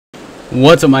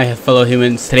What's up, my fellow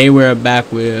humans? Today we're back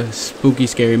with Spooky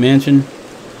Scary Mansion. Spooky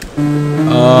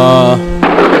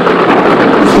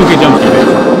Jump Scare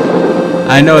Mansion.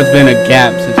 I know it's been a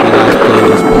gap since we last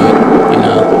played this, but, you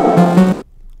know,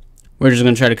 we're just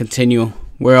going to try to continue.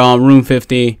 We're on room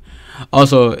 50.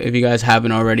 Also, if you guys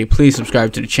haven't already, please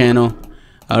subscribe to the channel.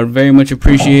 I would very much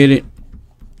appreciate it.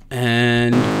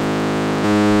 And,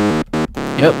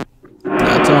 yep,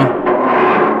 that's all.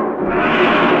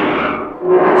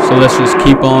 So let's just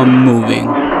keep on moving.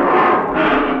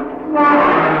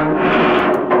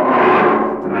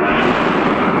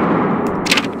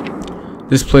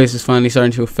 This place is finally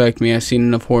starting to affect me. I've seen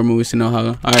enough horror movies to know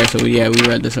how. Alright, so yeah, we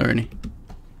read this already.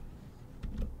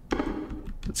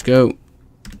 Let's go.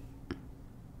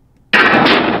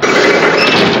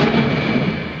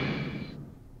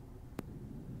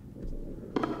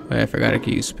 Wait, I forgot I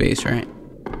could use space, right?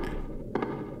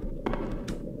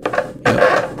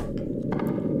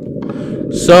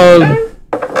 So,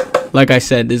 like I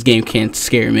said, this game can't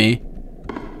scare me.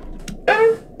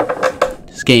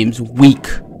 This game's weak.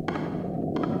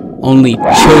 Only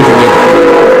children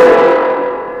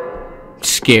get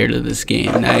scared of this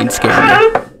game. That ain't scared me.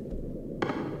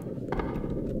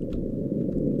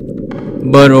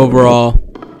 But overall,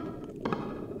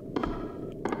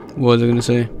 what was I gonna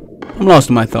say? I'm lost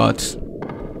in my thoughts.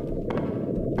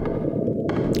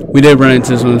 We did run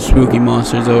into some spooky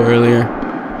monsters though earlier.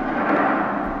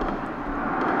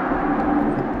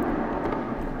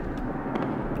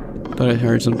 Thought I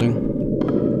heard something.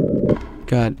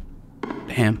 God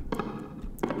damn.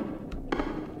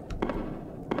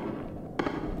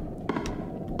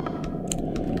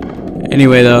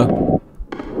 Anyway, though,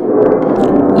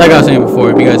 like I was saying before,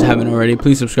 if you guys haven't already,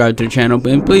 please subscribe to the channel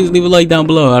and please leave a like down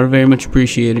below. I'd very much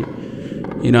appreciate it.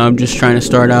 You know, I'm just trying to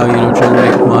start out, you know, trying to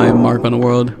make my mark on the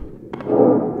world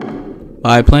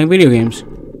by playing video games.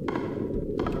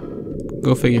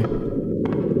 Go figure.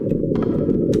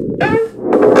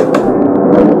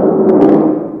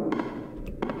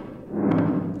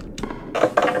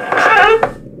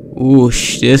 Ooh,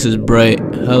 this is bright.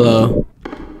 Hello.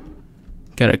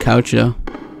 Got a couch though.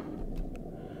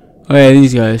 Oh yeah,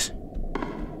 these guys.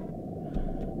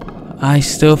 I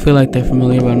still feel like they're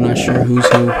familiar, but I'm not sure who's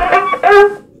who.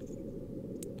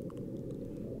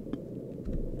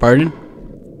 Pardon?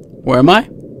 Where am I?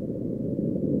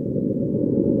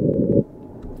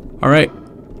 Alright.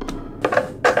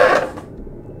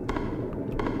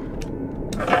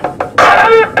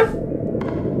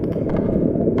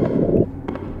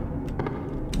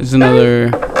 There's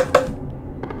another.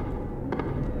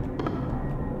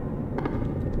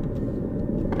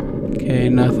 Okay,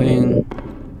 nothing.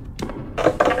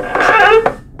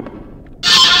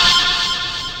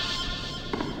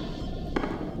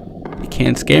 You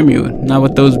can't scare me with. Not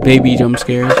with those baby jump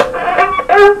scares.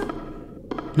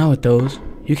 Not with those.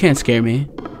 You can't scare me.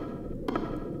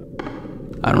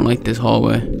 I don't like this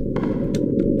hallway.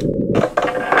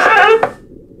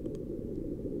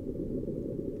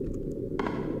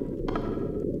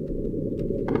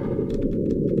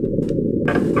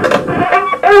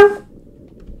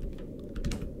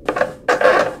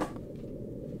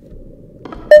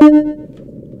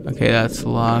 Okay, that's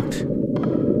locked.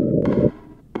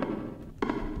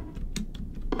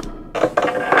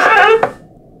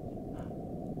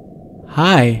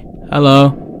 Hi.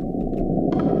 Hello.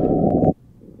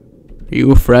 Are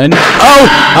you a friend? Oh!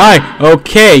 Hi!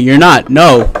 Okay, you're not.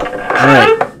 No.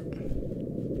 Alright.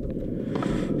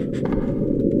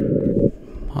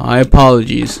 My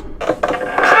apologies.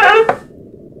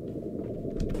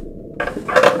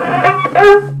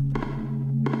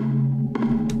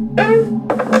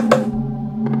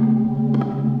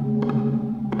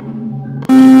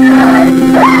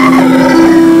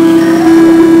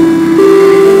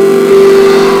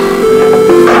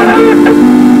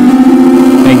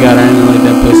 Thank God I didn't like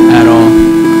that place at all.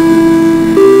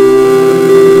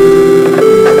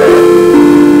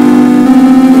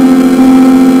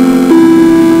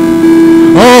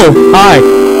 Oh, hi.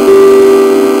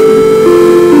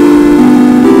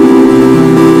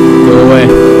 Go away.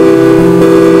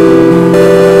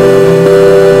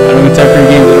 I don't have time for your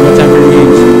games. I don't have time for your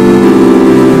games.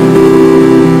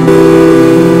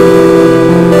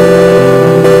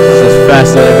 This is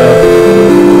fast as I go.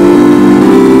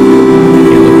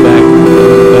 Can't look back.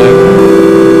 Can't look back.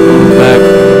 Can't look back.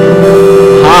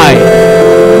 Hi.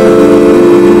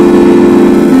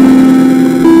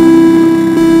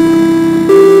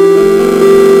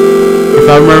 If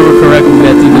I remember correctly,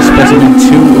 that's either specimen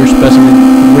 2 or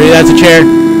specimen 3. That's a chair.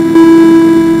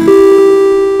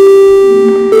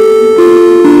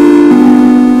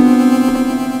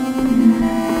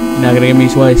 You're not gonna get me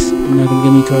twice. You're not gonna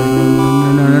get me twice.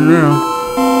 No.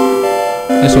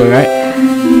 This way, right?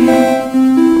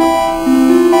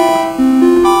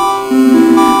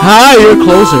 Hi, you're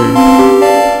closer.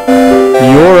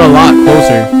 You're a lot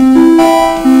closer.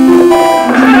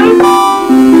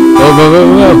 Go.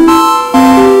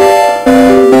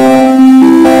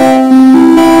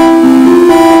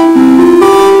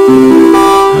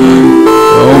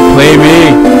 Don't play me.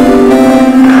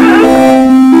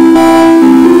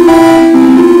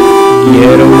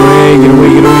 Get away.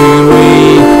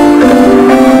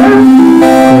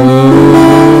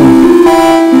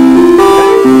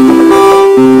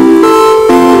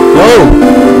 Whoa!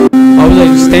 Why was I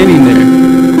just standing there?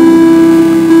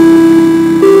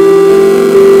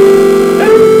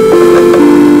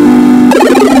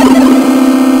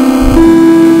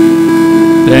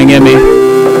 Didn't get me.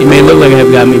 It may look like it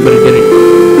have got me, but it didn't.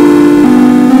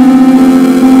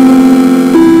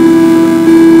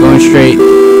 Going straight.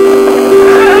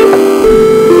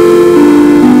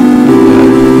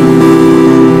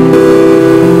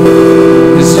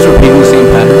 This is repeating the same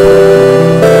pattern.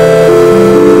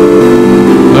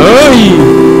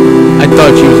 I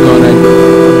thought she was going. I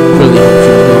really hope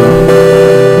she was going.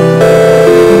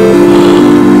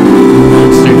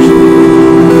 Monsters.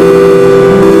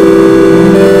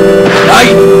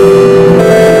 Die!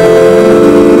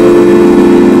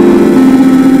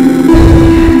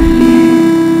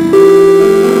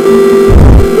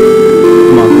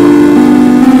 Come on.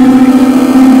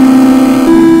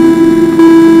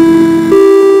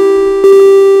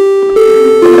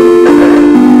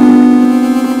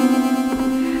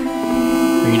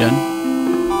 Are you done?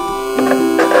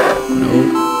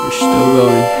 Nope, you're still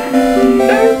going.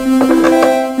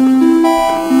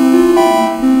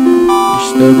 You're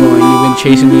still going. You've been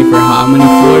chasing me for how many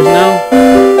floors now?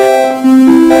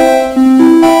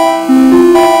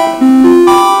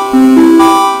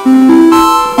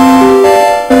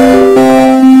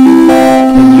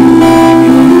 Can you leave me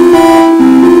alone?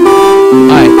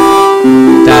 Hi.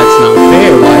 That's not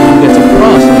fair. Why do you get to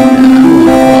cross like that? I don't want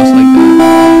to cross like that.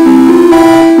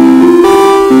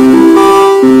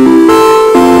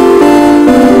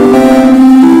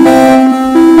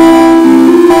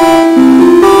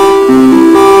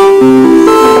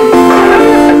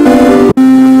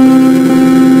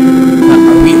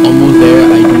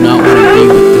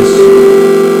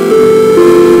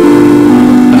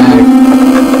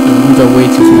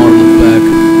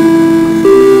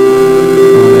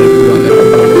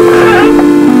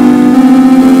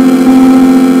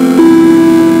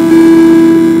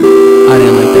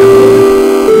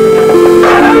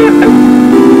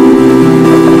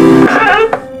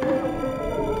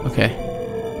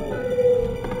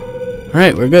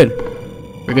 Alright, we're good.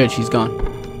 We're good, she's gone.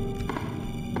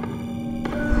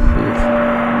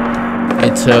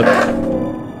 It took,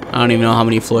 I don't even know how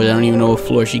many floors. I don't even know what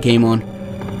floor she came on.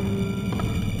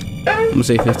 I'm gonna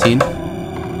say 15.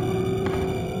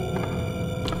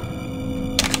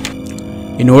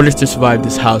 In order to survive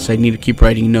this house, I need to keep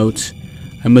writing notes.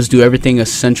 I must do everything a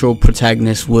central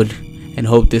protagonist would, and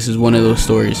hope this is one of those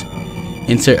stories.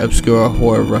 Insert obscure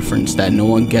horror reference that no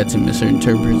one gets and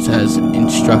misinterprets as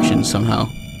instructions somehow.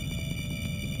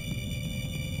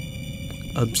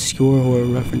 Obscure horror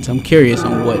reference. I'm curious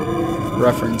on what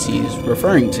reference he's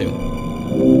referring to.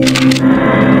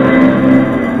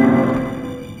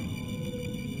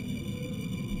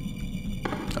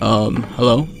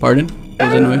 Hello? Pardon? What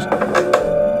was that noise?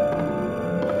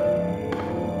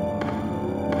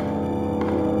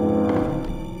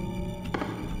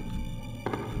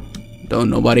 Don't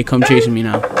nobody come chasing me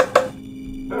now.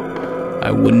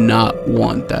 I would not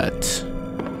want that.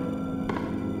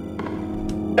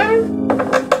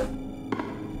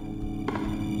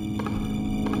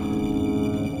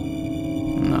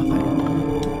 Nothing.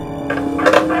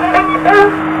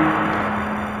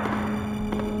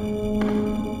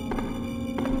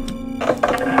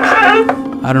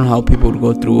 I don't know how people would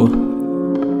go through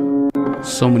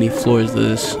so many floors of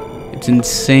this. It's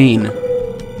insane.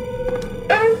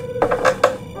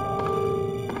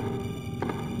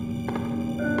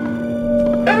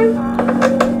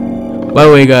 By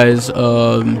the way, guys,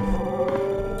 a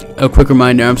quick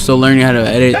reminder, I'm still learning how to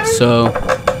edit, so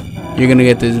you're gonna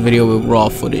get this video with raw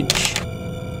footage.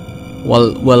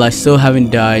 Well, I still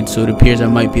haven't died, so it appears I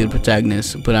might be the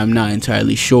protagonist, but I'm not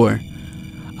entirely sure.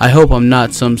 I hope I'm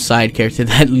not some side character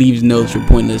that leaves notes for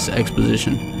pointless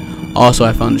exposition. Also,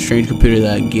 I found a strange computer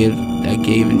that gave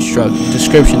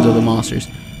descriptions of the monsters,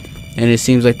 and it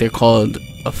seems like they're called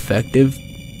effective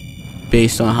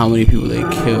based on how many people they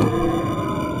kill.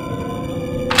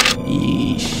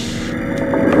 Yeesh.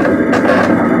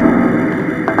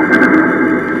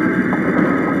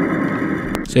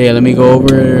 So yeah, let me go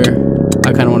over.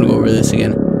 I kind of want to go over this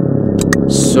again.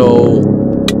 So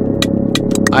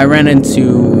I ran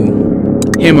into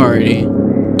him already.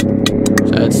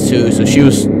 So that's 2. So she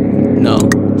was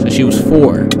So she was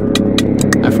 4.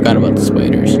 I forgot about the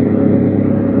spiders.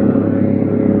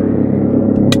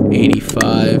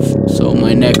 85. So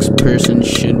my next person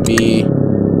should be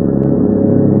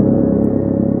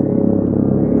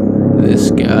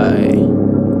this guy.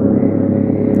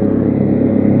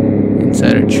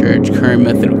 Inside a church. Current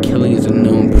method of killing is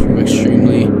unknown. Prove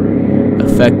extremely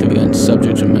effective against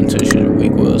subjects with mental issues or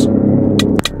weak wills.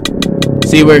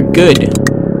 See, we're good.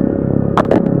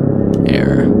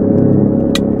 Error.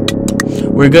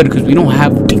 We're good because we don't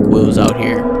have weak wills out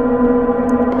here.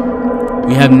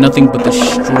 We have nothing but the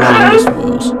strongest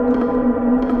wills.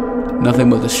 Nothing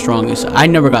but the strongest. I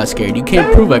never got scared. You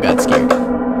can't prove I got scared.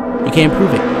 You can't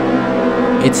prove it.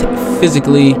 It's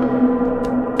physically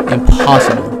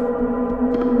impossible.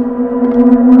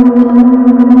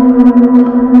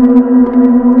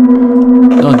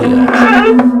 Don't do that.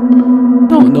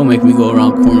 Don't make me go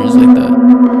around corners like that.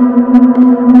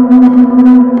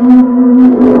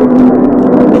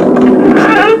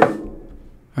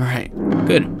 Alright,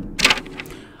 good.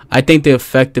 I think the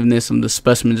effectiveness of the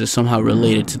specimens is somehow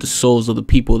related to the souls of the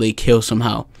people they kill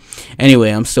somehow.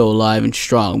 Anyway, I'm still alive and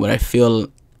strong, but I feel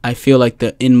like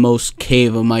the inmost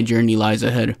cave of my journey lies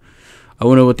ahead. I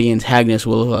wonder what the antagonists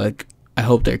will look like. I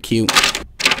hope they're cute.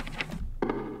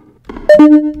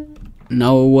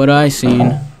 Know what I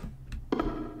seen.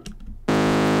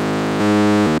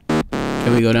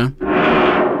 Can we go down?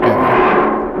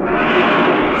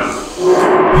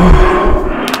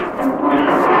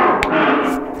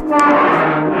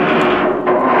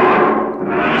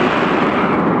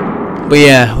 But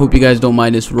yeah, hope you guys don't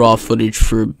mind this raw footage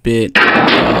for a bit.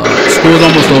 School's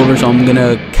almost over, so I'm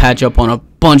gonna catch up on a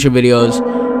bunch of videos,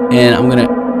 and I'm gonna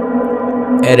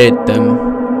edit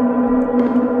them.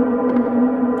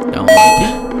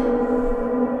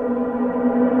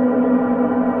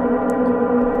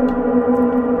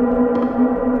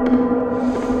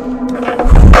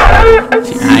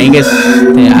 See, I guess I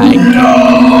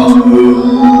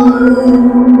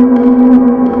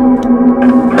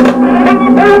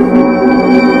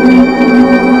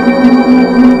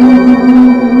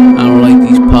don't like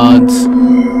these pods.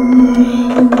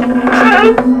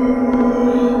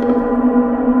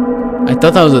 I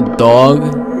thought that was a dog.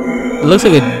 It looks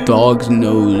like a dog's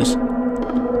nose.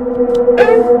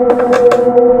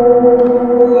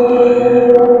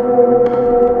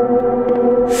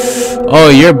 Oh,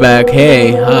 you're back.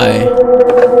 Hey, hi.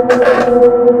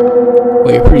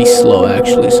 Well, you're pretty slow,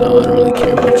 actually, so I don't really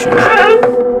care about you.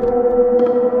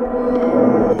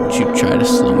 But you try to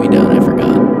slow me down, I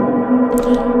forgot.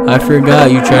 I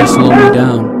forgot you tried to slow me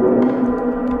down.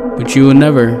 But you will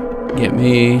never get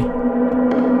me.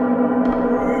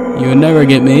 You will never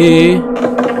get me.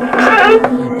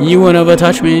 You will never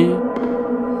touch me.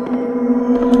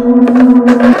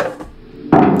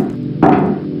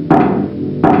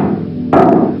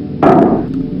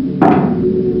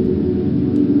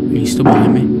 Are you still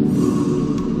behind me?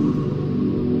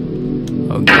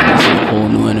 Oh god, this is a whole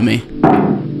new enemy.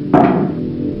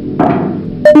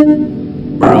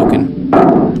 Broken.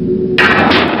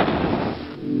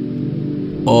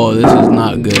 Oh, this is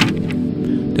not good.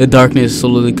 The darkness is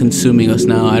slowly consuming us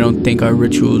now. I don't think our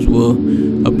rituals will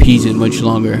appease it much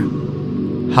longer.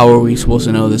 How are we supposed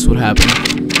to know this would happen?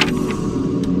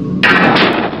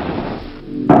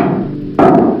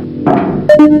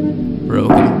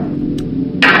 Broken.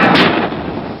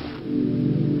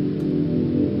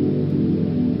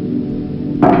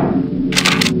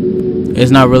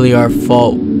 It's not really our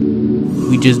fault.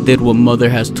 We just did what Mother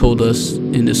has told us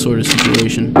in this sort of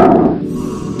situation.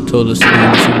 Told us to be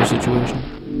in this sort of situation.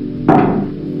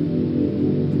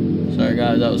 Sorry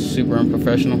guys, that was super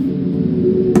unprofessional.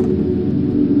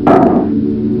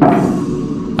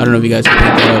 I don't know if you guys can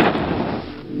pick that up.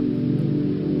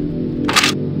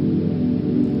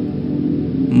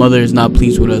 Mother is not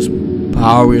pleased with us. But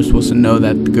how are we supposed to know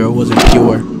that the girl wasn't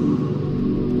pure?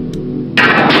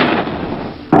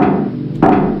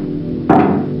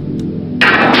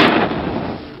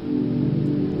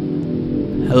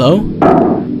 Hello?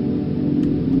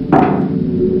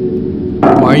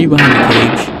 Why are you behind the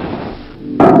cage?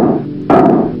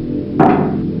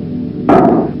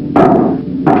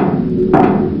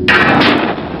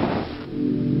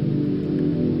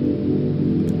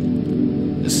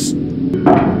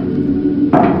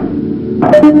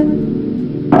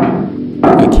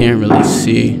 I can't really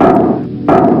see.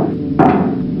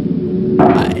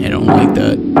 I don't like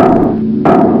that.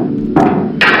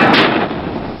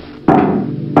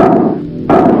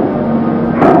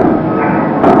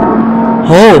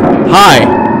 Oh, hi.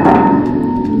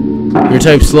 You're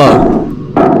type slow.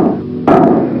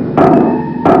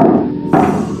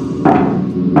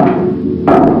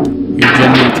 You're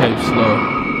genuinely type slow.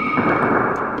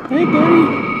 Hey, buddy.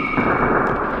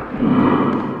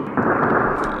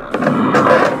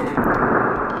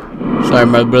 Sorry,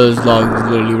 my brother's dog is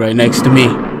literally right next to me.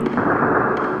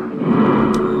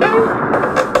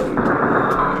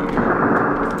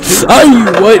 Ay,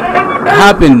 what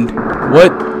happened?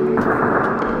 What?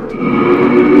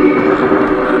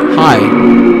 Hi.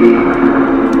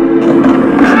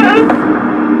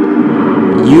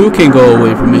 You can go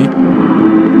away from me.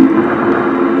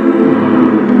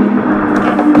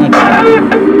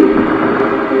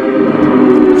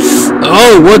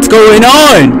 Oh, what's going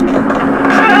on?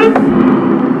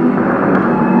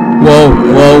 Whoa,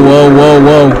 whoa, whoa, whoa,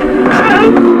 whoa.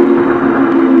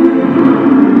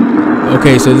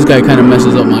 Okay, so this guy kind of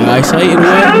messes up my eyesight in a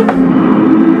way.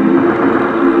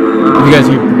 If you guys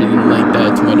hear breathing like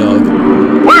that, it's my dog. It's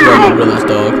my brother's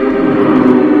dog.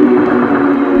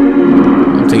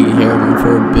 I'm taking care of him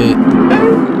for a bit.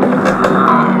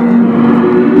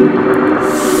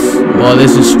 Well,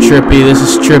 this is trippy, this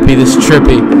is trippy, this is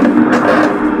trippy.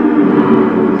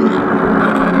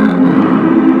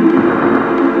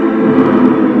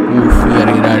 Oof, we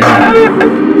gotta get out of here.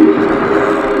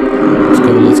 Let's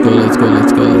go, let's go, let's go,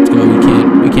 let's go, let's go.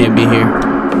 We can't be here.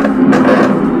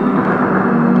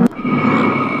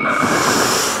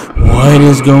 What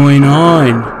is going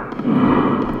on?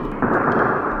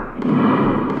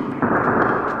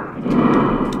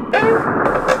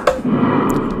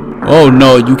 Oh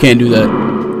no, you can't do that.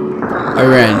 I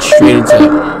ran straight into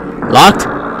it. Locked?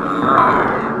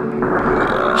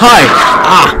 Hi!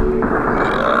 Ah!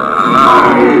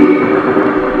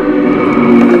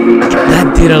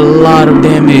 That did a lot of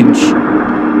damage.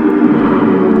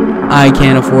 I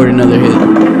can't afford another hit.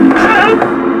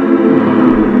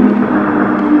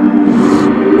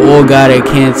 Oh god, I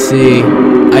can't see.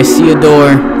 I see a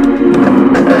door.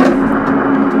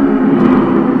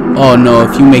 Oh no,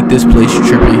 if you make this place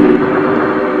trippy.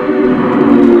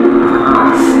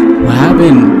 What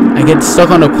happened? I get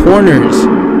stuck on the corners.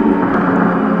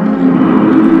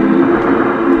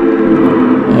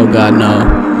 Oh god, no.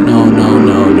 No, no,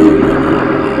 no, no, no, no,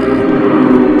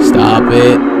 no. Stop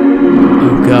it.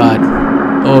 Oh god.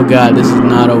 Oh god, this is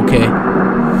not okay.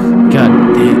 God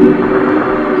damn.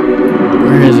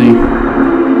 Where is he?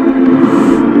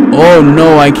 Oh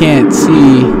no, I can't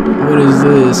see. What is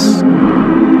this?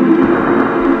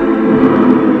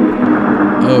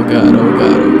 Oh god, oh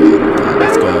god, oh god, oh god.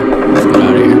 Let's go. Let's get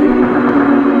out of here.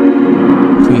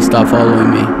 Please stop following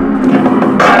me.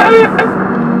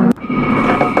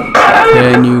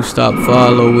 Can you stop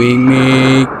following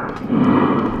me?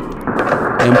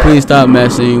 And please stop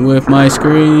messing with my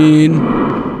screen.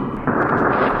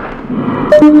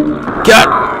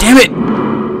 God damn it!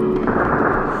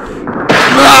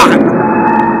 Ah!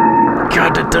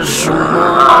 God, that does so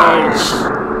much.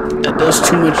 That does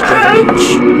too much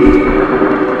damage.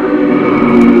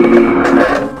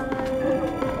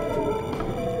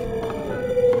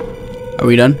 Are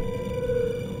we done?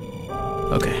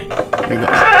 Okay, here we go.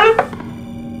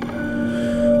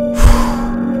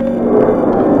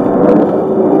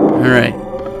 Alright,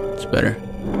 it's better.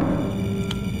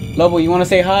 Lobo, you want to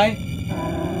say hi?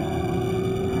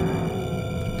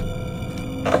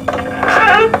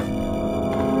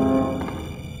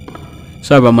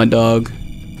 Sorry about my dog.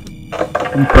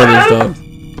 My brother's dog.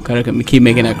 Gotta keep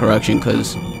making that correction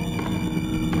because,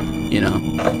 you know,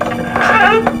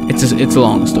 it's a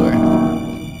long story.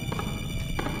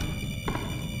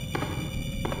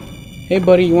 Hey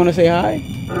buddy, you want to say hi?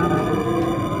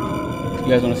 You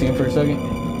guys want to see him for a second?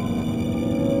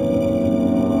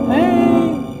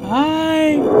 Hey!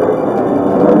 Hi!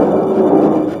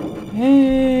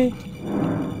 Hey!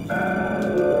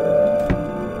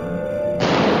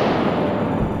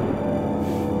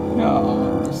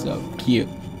 Oh, so cute.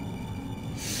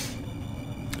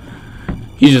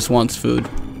 He just wants food.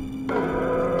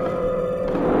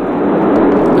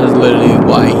 That's literally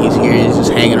why he's here. He's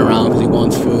just hanging around because he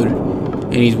wants food.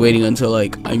 And he's waiting until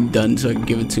like I'm done so I can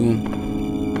give it to him.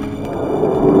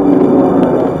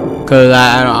 Cause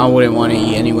I wouldn't want to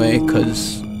eat anyway.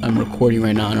 Cause I'm recording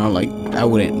right now, and I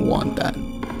wouldn't want that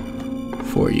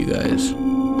for you guys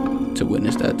to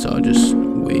witness that. So I'll just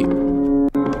wait.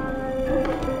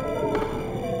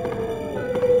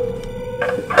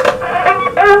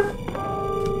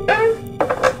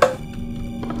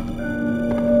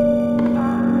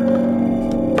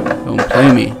 Don't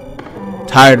play me.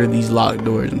 Tired of these locked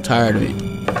doors. I'm tired of it.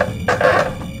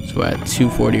 So we're at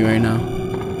 240 right now.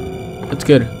 That's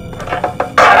good.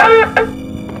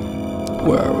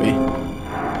 Where are we?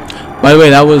 By the way,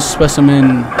 that was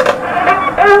specimen.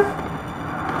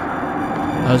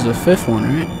 That was the 5th one,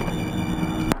 right?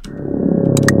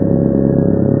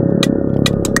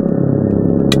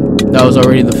 That was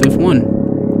already the 5th one.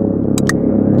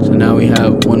 So now we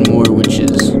have one more, which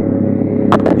is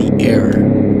the error.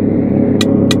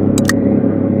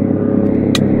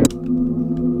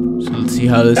 So let's see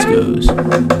how this goes.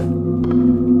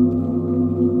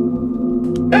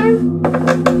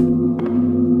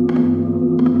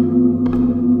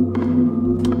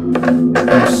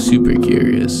 I'm super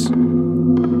curious.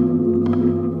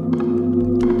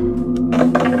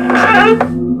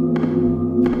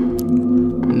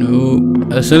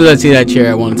 Nope. As soon as I see that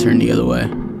chair, I want to turn the other way.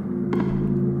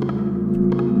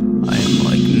 I am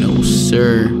like, no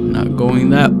sir, not going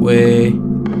that way.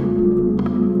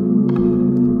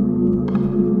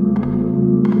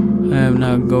 I am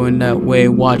not going that way.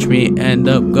 Watch me end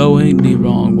up going the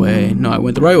wrong way. No, I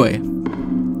went the right way.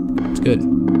 It's good.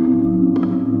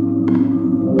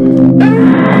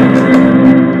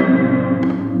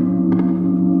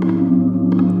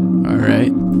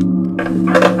 Alright.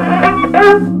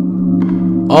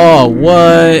 Oh,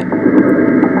 what?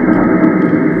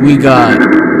 We got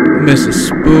Mrs.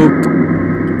 Spook.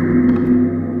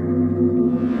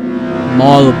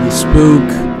 Mall of the Spook.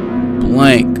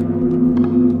 Blank.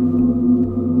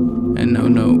 And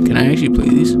no. Can I actually play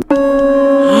these?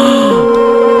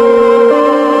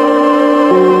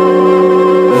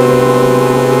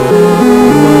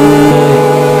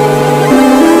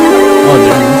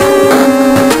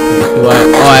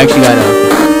 I actually got a.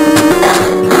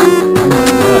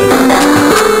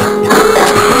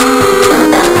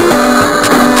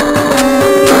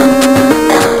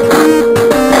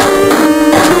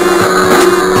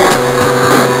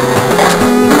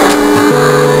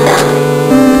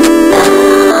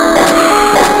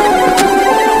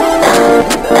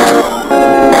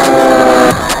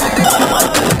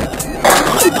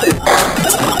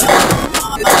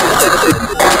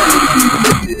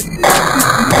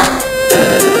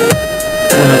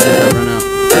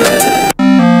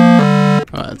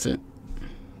 That's it.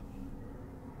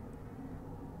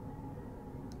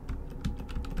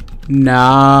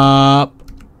 Nope.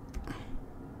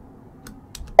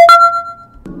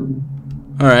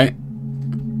 All right.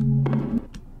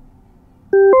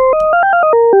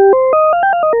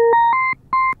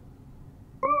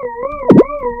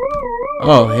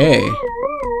 Oh, hey.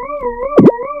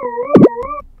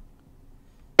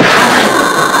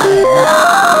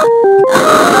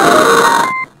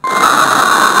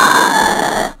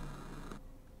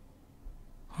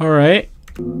 All right.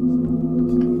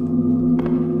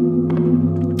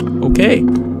 Okay.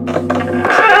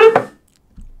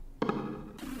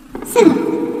 So,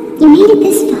 you made it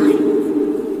this far.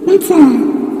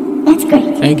 That's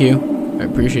great. Thank you. I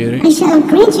appreciate it. I shall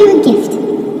grant you a gift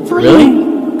for Really?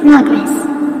 your progress.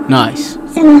 Nice.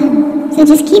 So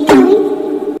just keep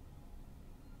going.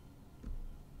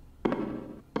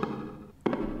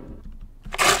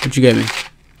 What you get me?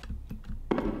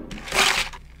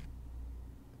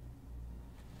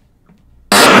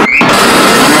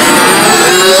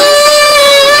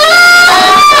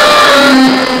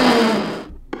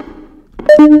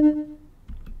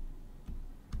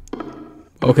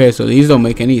 Okay, so these don't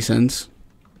make any sense.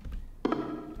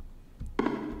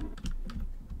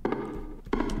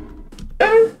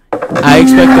 I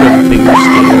expected a bigger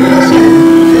scale this year,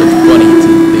 so it's funny to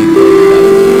think that.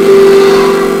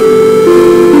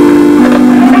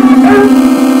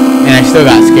 And I still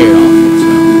got scared off it,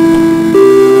 so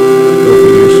go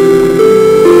figures.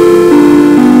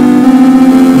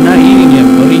 I'm not eating yet,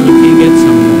 buddy. You can get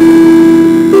some more.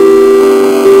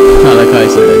 I like how I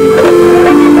said that.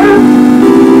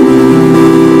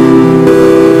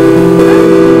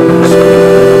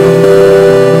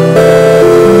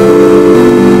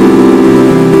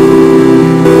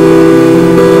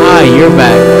 You're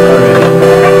back. Alright.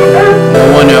 No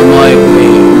wonder I'm like,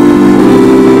 wait.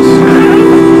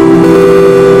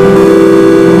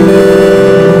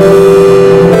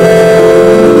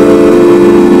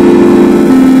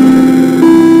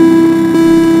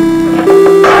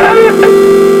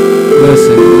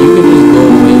 Listen, you can just go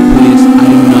away, please. I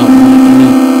do not want any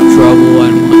trouble. I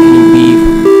don't want any beef.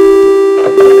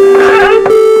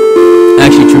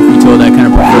 Actually, truth be told, I kind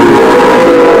of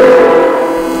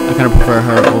prefer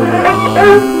her over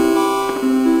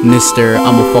Mr.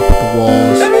 I'ma fuck with the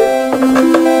walls.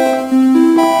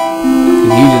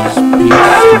 He just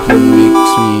completely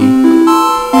makes me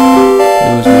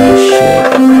lose my shit.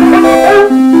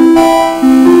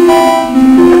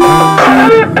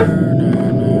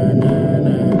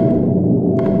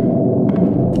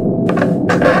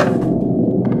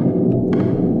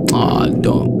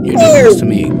 this to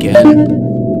me again.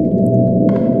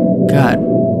 God.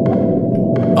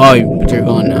 Oh, but you're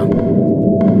gone now.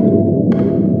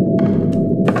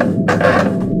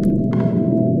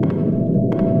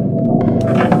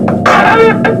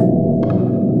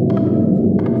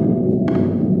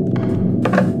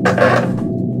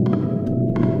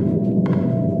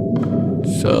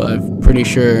 So I'm pretty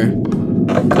sure,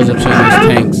 because I'm seeing these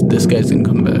tanks, this guy's gonna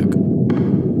come back.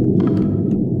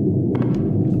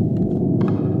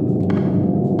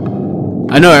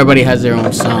 I know everybody has their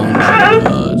own sound,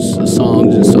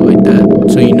 songs and stuff like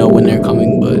that, so you know when they're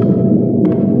coming, but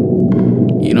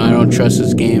you know, I don't trust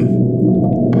this game.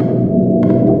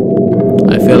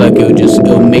 I feel like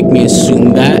it'll make me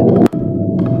assume that,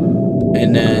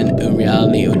 and then in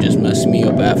reality it'll just mess me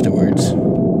up afterwards.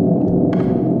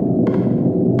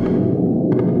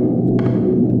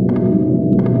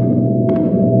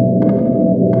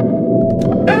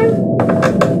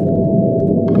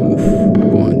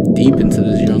 Deep into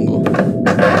this jungle.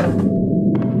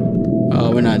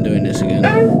 Oh, we're not doing this again.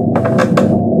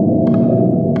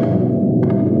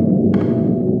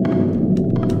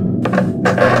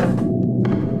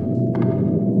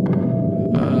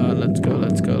 Let's go,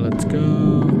 let's go, let's go.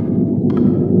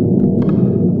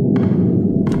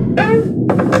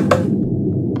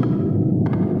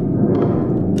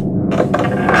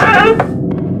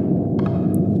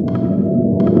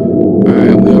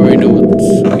 Alright, we already know what's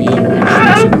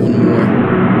one more.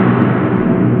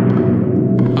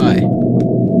 Hi.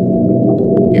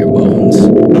 Your bones.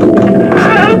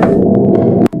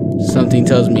 Something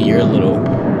tells me you're a little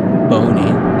bony.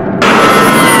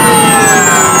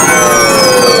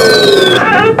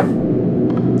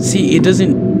 See, it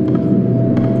doesn't.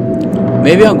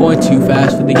 Maybe I'm going too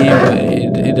fast for the game, but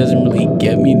it doesn't really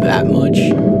get me that much.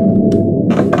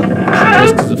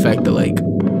 Just because of the fact that, like,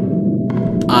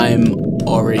 I'm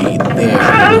already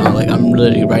there, you know? Like, I'm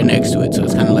literally right next to it, so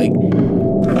it's kind of like,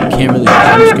 you can't really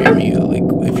jump scare me, like,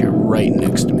 if you're right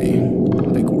next to me.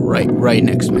 Like, right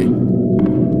next to me.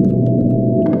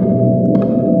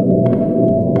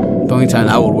 The only time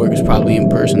that would work is probably in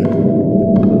person.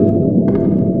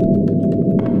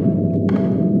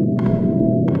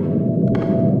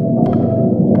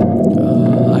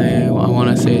 I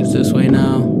want to say it's this way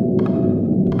now.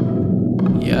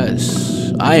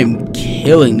 Yes. I am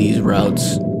killing these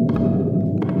routes.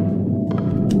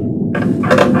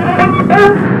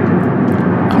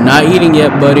 I'm not eating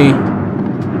yet, buddy. I'm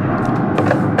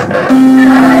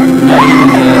not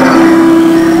eating yet.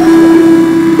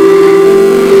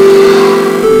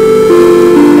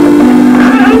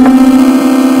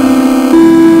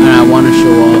 And I want to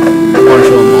show off. I want to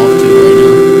show them off too right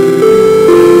now.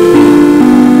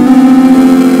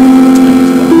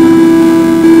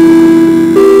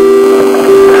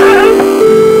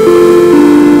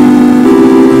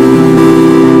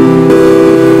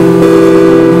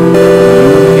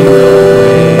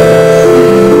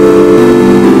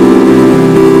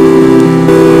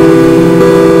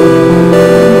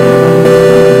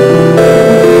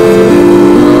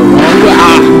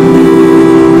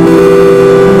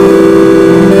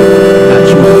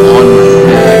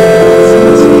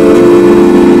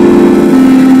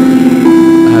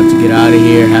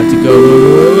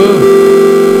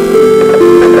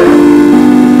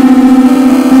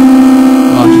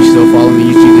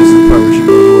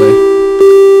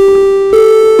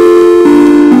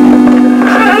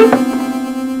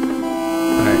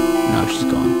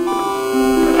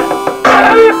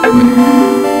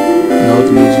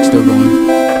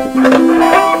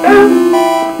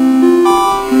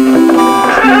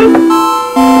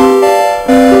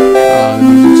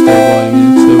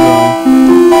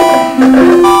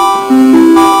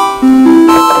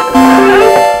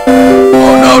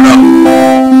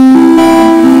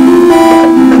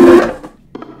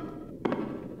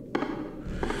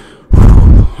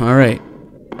 Alright.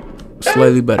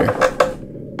 Slightly better.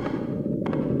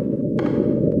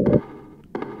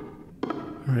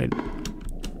 Alright.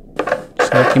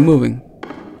 Just gotta keep moving.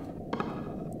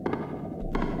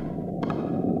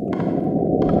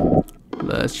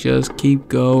 Let's just keep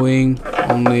going.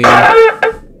 Only.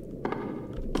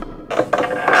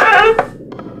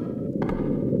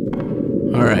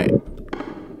 Alright.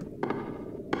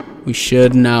 We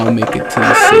should now make it to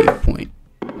the save point.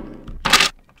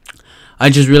 I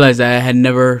just realized that I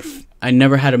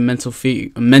never had a mentor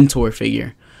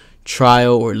figure,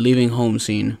 trial, or leaving home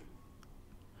scene.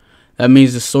 That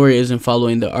means the story isn't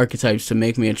following the archetypes to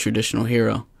make me a traditional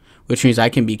hero, which means I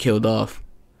can be killed off.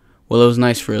 Well, it was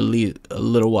nice for a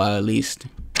little while at least.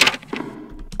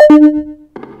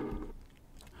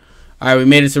 Alright, we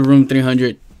made it to room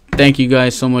 300. Thank you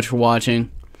guys so much for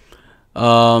watching.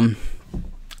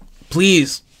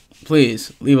 please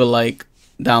leave a like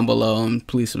down below, and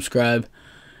please subscribe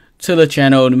to the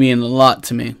channel. It would mean a lot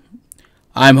to me.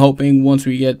 I'm hoping once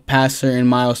we get past certain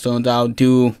milestones, I'll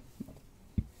do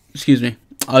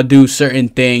certain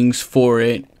things for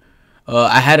it.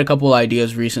 I had a couple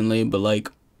ideas recently, but like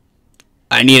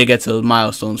I need to get to the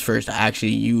milestones first to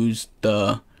actually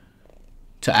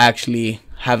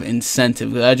have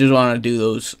incentive. I just want to do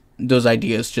those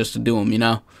ideas just to do them, you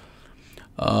know.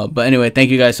 But anyway, thank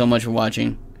you guys so much for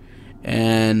watching,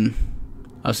 and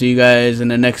I'll see you guys in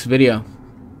the next video.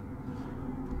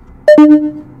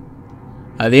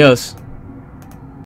 Adios.